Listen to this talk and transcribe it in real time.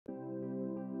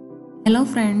Hello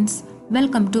friends,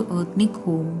 welcome to Ethnic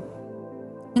Home.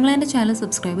 നിങ്ങൾ എൻ്റെ channel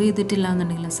subscribe ചെയ്തിട്ടില്ല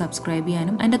എന്നുണ്ടെങ്കിൽ സബ്സ്ക്രൈബ്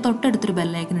ചെയ്യാനും അതിൻ്റെ തൊട്ടടുത്തൊരു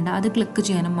ബെല്ലൈക്കൺ ഉണ്ട് അത് ക്ലിക്ക്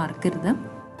ചെയ്യാനും മറക്കരുത്.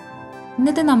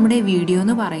 ഇന്നത്തെ നമ്മുടെ വീഡിയോ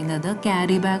എന്ന് പറയുന്നത്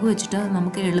ക്യാരി ബാഗ് വെച്ചിട്ട്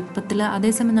നമുക്ക് എളുപ്പത്തിൽ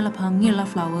അതേസമയം നല്ല ഭംഗിയുള്ള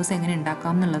ഫ്ലവേഴ്സ് എങ്ങനെ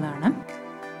ഉണ്ടാക്കാം എന്നുള്ളതാണ്.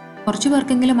 കുറച്ച്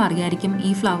പേർക്കെങ്കിലും അറിയായിരിക്കും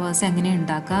ഈ ഫ്ലവേഴ്സ് എങ്ങനെ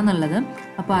ഉണ്ടാക്കുക എന്നുള്ളത്.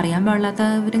 അപ്പോൾ അറിയാൻ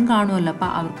പാടില്ലാത്തവരും കാണുമല്ലോ,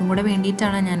 അപ്പോൾ അവർക്കും കൂടെ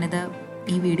വേണ്ടിയിട്ടാണ് ഞാനിത്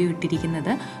ഈ വീഡിയോ ഇട്ടിരിക്കുന്നത്.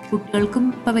 കുട്ടികൾക്കും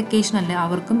ഇപ്പോൾ വെക്കേഷൻ അല്ലേ,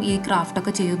 അവർക്കും ഈ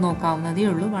ക്രാഫ്റ്റൊക്കെ ചെയ്ത് നോക്കാവുന്നതേ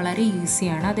ഉള്ളൂ. വളരെ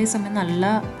ഈസിയാണ്, അതേസമയം നല്ല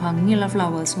ഭംഗിയുള്ള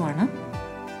ഫ്ലവേഴ്സുമാണ്.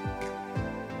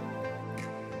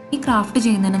 ഈ ക്രാഫ്റ്റ്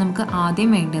ചെയ്യുന്നതിന് നമുക്ക്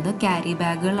ആദ്യം വേണ്ടത് ക്യാരി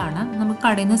ബാഗുകളാണ്. നമുക്ക്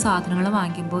കടയിൽ നിന്ന് സാധനങ്ങൾ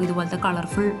വാങ്ങിക്കുമ്പോൾ ഇതുപോലത്തെ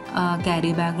കളർഫുൾ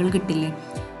ക്യാരി ബാഗുകൾ കിട്ടില്ലേ,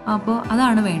 അപ്പോൾ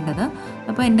അതാണ് വേണ്ടത്.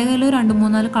 അപ്പോൾ എൻ്റെ കയ്യിൽ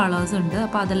 2-3-4 കളേഴ്സ് ഉണ്ട്.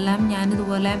 അപ്പോൾ അതെല്ലാം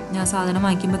ഞാനിതുപോലെ സാധനം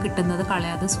വാങ്ങിക്കുമ്പോൾ കിട്ടുന്നത്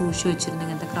കളയാതെ സൂക്ഷിച്ച് വെച്ചിരുന്നു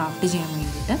ഇങ്ങനത്തെ ക്രാഫ്റ്റ് ചെയ്യാൻ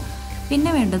വേണ്ടിയിട്ട്.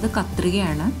 പിന്നെ വേണ്ടത്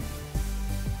കത്രികയാണ്.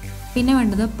 പിന്നെ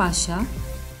വേണ്ടത് പശ.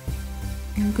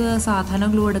 നമുക്ക് സാധാരണ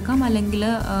ഗ്ലൂ എടുക്കാം, അല്ലെങ്കിൽ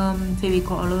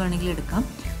ഫെവിക്കോൾ വേണമെങ്കിൽ എടുക്കാം.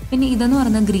 പിന്നെ ഇതെന്ന്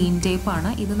പറയുന്നത് ഗ്രീൻ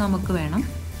ടേപ്പാണ്, ഇത് നമുക്ക് വേണം.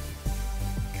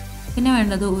 പിന്നെ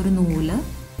വേണ്ടത് ഒരു നൂല്.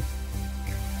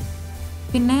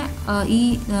 പിന്നെ ഈ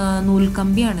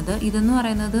നൂൽക്കമ്പിയാണിത്. ഇതെന്ന്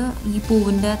പറയുന്നത് ഈ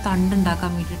പൂവിൻ്റെ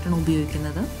തണ്ടുണ്ടാക്കാൻ വേണ്ടിയിട്ടാണ്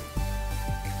ഉപയോഗിക്കുന്നത്.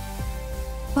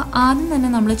 അപ്പോൾ ആദ്യം തന്നെ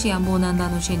നമ്മൾ ചെയ്യാൻ പോകുന്നത്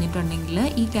എന്താണെന്ന് വെച്ച് കഴിഞ്ഞിട്ടുണ്ടെങ്കിൽ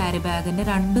ഈ ക്യാരി ബാഗിൻ്റെ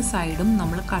 2 സൈഡും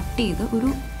നമ്മൾ കട്ട് ചെയ്ത് ഒരു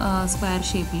സ്ക്വയർ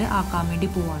ഷേപ്പിൽ ആക്കാൻ വേണ്ടി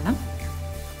പോവാണ്.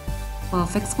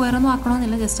 പെർഫെക്റ്റ് സ്ക്വയർ ഒന്നും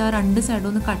ആക്കണമെന്നില്ല, ജസ്റ്റ് ആ 2 സൈഡും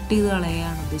ഒന്ന് കട്ട് ചെയ്ത്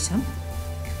കളയുകയാണ് ഉദ്ദേശം.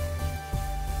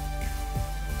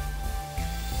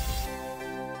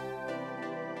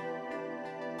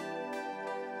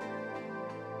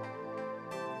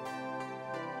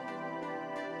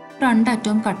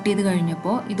 രണ്ടറ്റവും കട്ട് ചെയ്ത്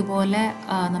കഴിഞ്ഞപ്പോൾ ഇതുപോലെ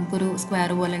നമുക്കൊരു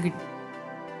സ്ക്വയർ പോലെ കിട്ടി.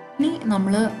 ഇനി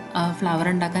നമ്മൾ ഫ്ലവർ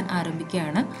ഉണ്ടാക്കാൻ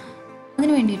ആരംഭിക്കുകയാണ്.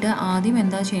 അതിന് വേണ്ടിയിട്ട് ആദ്യം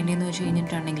എന്താ ചെയ്യേണ്ടതെന്ന് വെച്ച്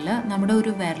കഴിഞ്ഞിട്ടുണ്ടെങ്കിൽ നമ്മുടെ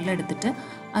ഒരു വിരലെടുത്തിട്ട്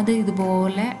അത്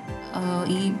ഇതുപോലെ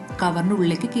ഈ കവറിൻ്റെ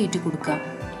ഉള്ളിലേക്ക് കയറ്റി കൊടുക്കുക.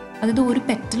 അതായത് ഒരു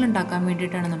പെറ്റൽ ഉണ്ടാക്കാൻ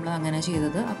വേണ്ടിയിട്ടാണ് നമ്മൾ അങ്ങനെ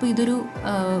ചെയ്തത്. അപ്പോൾ ഇതൊരു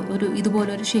ഇതുപോലെ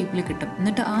ഒരു ഷേപ്പിൽ കിട്ടും.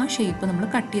 എന്നിട്ട് ആ ഷേപ്പ് നമ്മൾ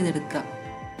കട്ട് ചെയ്തെടുക്കുക.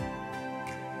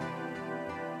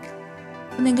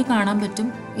 നിങ്ങൾക്ക് കാണാൻ പറ്റും,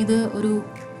 ഇത്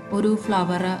ഒരു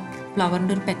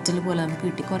ഫ്ലവറിൻ്റെ ഒരു പെറ്റൽ പോലെ നമുക്ക്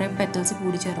കിട്ടി. കുറേ പെറ്റൽസ്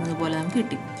കൂടി ചേർന്നതുപോലെ നമുക്ക്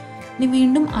കിട്ടി. ഇനി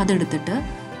വീണ്ടും അതെടുത്തിട്ട്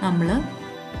നമ്മൾ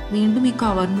വീണ്ടും ഈ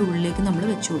കവറിൻ്റെ ഉള്ളിലേക്ക് നമ്മൾ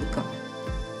വെച്ച് കൊടുക്കാം.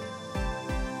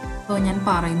 അപ്പോൾ ഞാൻ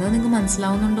പറയുന്നത് നിങ്ങൾക്ക്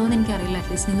മനസ്സിലാവുന്നുണ്ടോ എന്ന് എനിക്കറിയില്ല.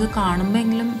 അറ്റ്ലീസ്റ്റ് നിങ്ങൾക്ക് കാണുമ്പോൾ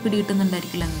എങ്കിലും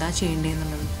പിടികിട്ടുന്നുണ്ടായിരിക്കില്ല എന്താ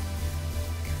ചെയ്യേണ്ടതെന്നുള്ളത്.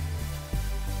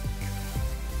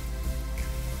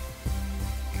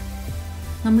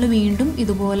 നമ്മൾ വീണ്ടും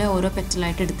ഇതുപോലെ ഓരോ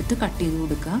പെറ്റലായിട്ട് എടുത്തിട്ട് കട്ട് ചെയ്ത്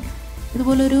കൊടുക്കുക.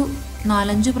 ഇതുപോലെ ഒരു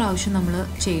 4-5 പ്രാവശ്യം നമ്മൾ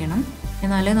ചെയ്യണം.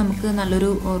 എന്നാലേ നമുക്ക് നല്ലൊരു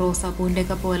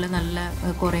റോസാപ്പൂവിൻ്റെയൊക്കെ പോലെ നല്ല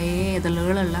കുറേ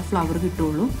ഇതളുകളുള്ള ഫ്ലവർ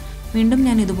കിട്ടുള്ളൂ. വീണ്ടും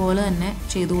ഞാൻ ഇതുപോലെ തന്നെ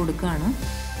ചെയ്ത് കൊടുക്കുകയാണ്.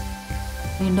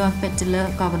 വീണ്ടും ആ പെറ്റൽ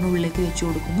കവറിനുള്ളിലേക്ക് വെച്ച്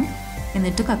കൊടുക്കുന്നു.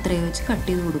 എന്നിട്ട് കത്രിക വെച്ച് കട്ട്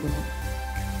ചെയ്ത് കൊടുക്കുന്നു.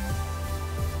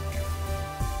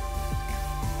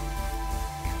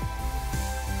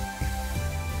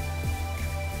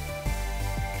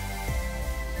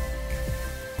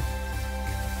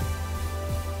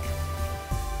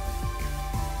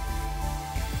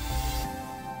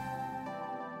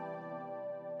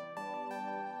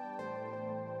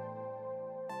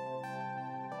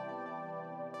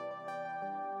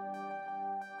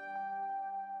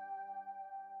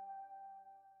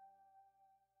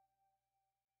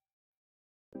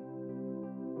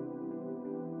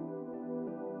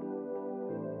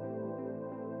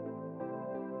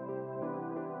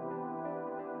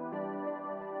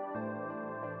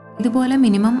 ഇതുപോലെ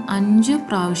മിനിമം 5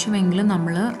 പ്രാവശ്യമെങ്കിലും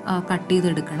നമ്മൾ കട്ട്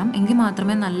ചെയ്തെടുക്കണം. എങ്കിൽ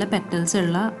മാത്രമേ നല്ല പെറ്റൽസ്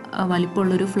ഉള്ള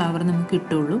വലിപ്പമുള്ളൊരു ഫ്ലവർ നമുക്ക്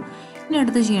കിട്ടുള്ളൂ. ഇനി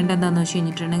അടുത്ത് ചെയ്യേണ്ടത് എന്താണെന്ന് വെച്ച്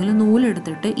കഴിഞ്ഞിട്ടുണ്ടെങ്കിൽ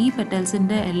നൂലെടുത്തിട്ട് ഈ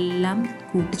പെറ്റൽസിൻ്റെ എല്ലാം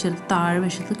കൂട്ടിച്ചേർത്ത് താഴെ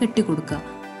വശത്ത് കെട്ടിക്കൊടുക്കുക.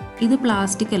 ഇത്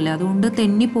പ്ലാസ്റ്റിക് അല്ല, അതുകൊണ്ട്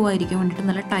തെന്നി പോകാതിരിക്കാൻ വേണ്ടിയിട്ട്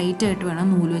നല്ല ടൈറ്റായിട്ട് വേണം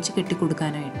നൂല് വെച്ച്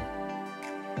കെട്ടിക്കൊടുക്കാനായിട്ട്.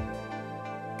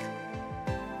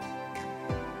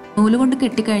 നൂല് കൊണ്ട്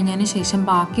കെട്ടിക്കഴിഞ്ഞതിന് ശേഷം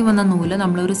ബാക്കി വന്ന നൂല്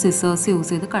നമ്മളൊരു സിസേഴ്സ്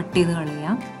യൂസ് ചെയ്ത് കട്ട് ചെയ്ത്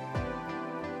കളയാം.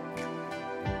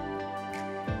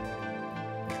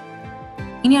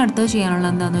 ഇനി അടുത്തത് ചെയ്യാനുള്ളത്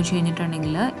എന്താണെന്ന് വെച്ച്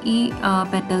കഴിഞ്ഞിട്ടുണ്ടെങ്കിൽ ഈ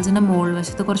പെറ്റൽസിൻ്റെ മുകൾ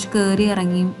വശത്ത് കുറച്ച് കയറി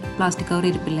ഇറങ്ങി പ്ലാസ്റ്റിക് കവർ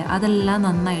ഇരിപ്പില്ലേ, അതെല്ലാം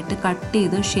നന്നായിട്ട് കട്ട്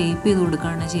ചെയ്ത് ഷേപ്പ് ചെയ്ത്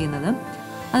കൊടുക്കുകയാണ് ചെയ്യുന്നത്.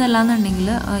 അതല്ലാന്നുണ്ടെങ്കിൽ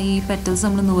ഈ പെറ്റൽസ്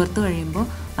നമ്മൾ നിവർത്ത് കഴിയുമ്പോൾ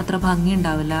അത്ര ഭംഗി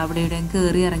ഉണ്ടാവില്ല, അവിടെ ഇവിടെയും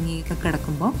കയറി ഇറങ്ങിയൊക്കെ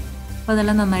കിടക്കുമ്പോൾ. അപ്പോൾ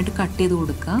അതെല്ലാം നന്നായിട്ട് കട്ട് ചെയ്ത്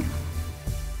കൊടുക്കുക.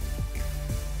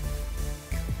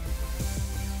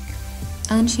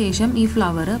 അതിനുശേഷം ഈ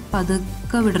ഫ്ലവർ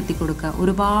പതുക്കെ വിടർത്തി കൊടുക്കുക.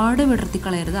 ഒരുപാട് വിടർത്തി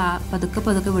കളയരുത്,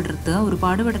 പതുക്കെ വിടർത്തുക.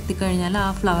 ഒരുപാട് വിടർത്തി കഴിഞ്ഞാൽ ആ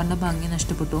ഫ്ലവറിൻ്റെ ഭംഗി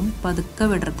നഷ്ടപ്പെട്ടു. പതുക്കെ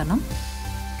വിടർത്തണം.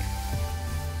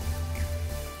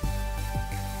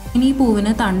 ഇനി ഈ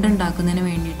പൂവിന് തണ്ടുണ്ടാക്കുന്നതിന്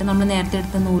വേണ്ടിയിട്ട് നമ്മൾ നേരത്തെ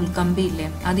എടുത്ത നൂൽക്കമ്പി ഇല്ലേ,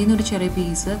 അതിൽ നിന്നൊരു ചെറിയ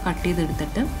പീസ് കട്ട്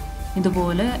ചെയ്തെടുത്തിട്ട്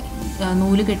ഇതുപോലെ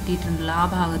നൂല് കെട്ടിയിട്ടുണ്ടല്ലോ ആ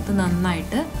ഭാഗത്ത്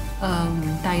നന്നായിട്ട്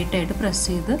ടൈറ്റായിട്ട് പ്രസ്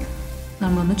ചെയ്ത്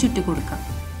നമ്മളൊന്ന് ചുറ്റി കൊടുക്കാം.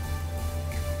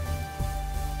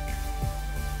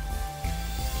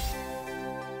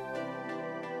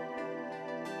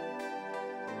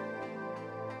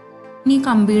 ഇനി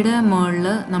കമ്പിയുടെ മുകളിൽ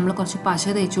നമ്മൾ കുറച്ച് പശ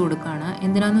തേച്ച് കൊടുക്കുകയാണ്.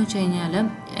 എന്തിനാന്ന് വെച്ച് കഴിഞ്ഞാൽ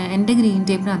എൻ്റെ ഗ്രീൻ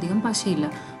ടേപ്പിന് അധികം പശയില്ല.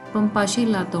 അപ്പം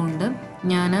പശയില്ലാത്തതുകൊണ്ട്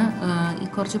ഞാൻ ഈ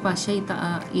കുറച്ച് പശ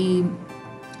ഈ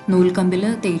നൂൽക്കമ്പിൽ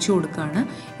തേച്ച് കൊടുക്കുകയാണ്.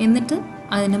 എന്നിട്ട്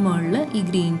അതിന് മുകളിൽ ഈ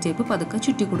ഗ്രീൻ ടേപ്പ് പതുക്കെ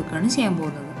ചുറ്റി കൊടുക്കുകയാണ് ചെയ്യാൻ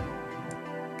പോകുന്നത്.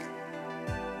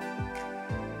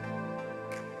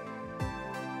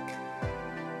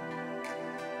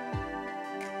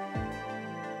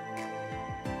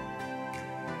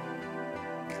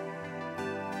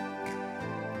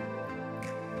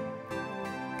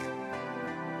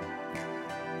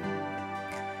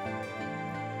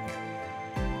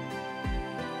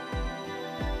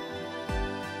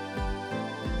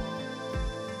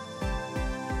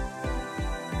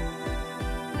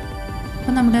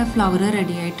 അപ്പോൾ നമ്മുടെ ഫ്ലവർ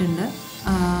റെഡി ആയിട്ടുണ്ട്.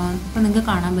 അപ്പോൾ നിങ്ങൾക്ക്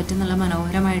കാണാൻ പറ്റും നല്ല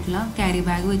മനോഹരമായിട്ടുള്ള ക്യാരി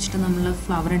ബാഗ് വെച്ചിട്ട് നമ്മൾ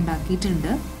ഫ്ലവർ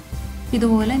ഉണ്ടാക്കിയിട്ടുണ്ട്.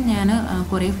 ഇതുപോലെ ഞാൻ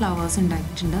കുറേ ഫ്ലവേഴ്സ്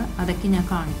ഉണ്ടാക്കിയിട്ടുണ്ട്, അതൊക്കെ ഞാൻ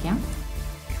കാണിക്കാം.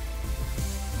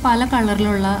 പല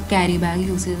കളറിലുള്ള ക്യാരി ബാഗ്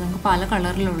യൂസ് ചെയ്ത് നമുക്ക് പല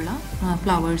കളറിലുള്ള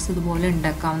ഫ്ലവേഴ്സ് ഇതുപോലെ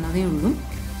ഉണ്ടാക്കാവുന്നതേ ഉള്ളൂ.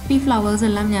 ഈ ഫ്ലവേഴ്സ്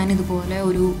എല്ലാം ഞാൻ ഇതുപോലെ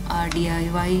ഒരു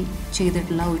DIY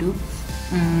ചെയ്തിട്ടുള്ള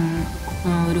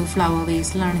ഒരു ഫ്ലവർ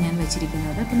വേസിലാണ് ഞാൻ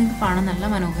വെച്ചിരിക്കുന്നത്. അപ്പോൾ നിങ്ങൾക്ക് കാണാൻ നല്ല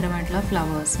മനോഹരമായിട്ടുള്ള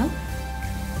ഫ്ലവേഴ്സ്.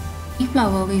 ഈ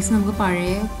ഫ്ലവർ വേസ് നമുക്ക്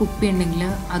പഴയ കുപ്പി ഉണ്ടെങ്കിൽ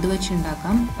അത്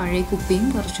വെച്ചുണ്ടാക്കാം. പഴയ കുപ്പിയും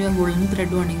കുറച്ച് വൂളൻ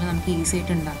ത്രെഡും ഉണ്ടെങ്കിൽ നമുക്ക് ഈസി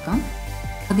ആയിട്ട് ഉണ്ടാക്കാം.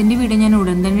 അതിൻ്റെ വീഡിയോ ഞാൻ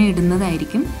ഉടൻ തന്നെ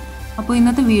ഇടുന്നതായിരിക്കും. അപ്പോൾ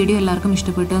ഇന്നത്തെ വീഡിയോ എല്ലാവർക്കും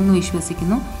ഇഷ്ടപ്പെട്ടെന്ന്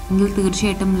വിശ്വസിക്കുന്നു. എങ്കിൽ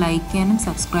തീർച്ചയായിട്ടും ലൈക്ക് ചെയ്യാനും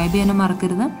സബ്സ്ക്രൈബ് ചെയ്യാനും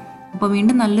മറക്കരുത്. അപ്പോൾ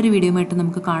വീണ്ടും നല്ലൊരു വീഡിയോ ആയിട്ട്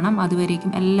നമുക്ക് കാണാം.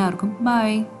 അതുവരേക്കും എല്ലാവർക്കും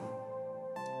ബൈ.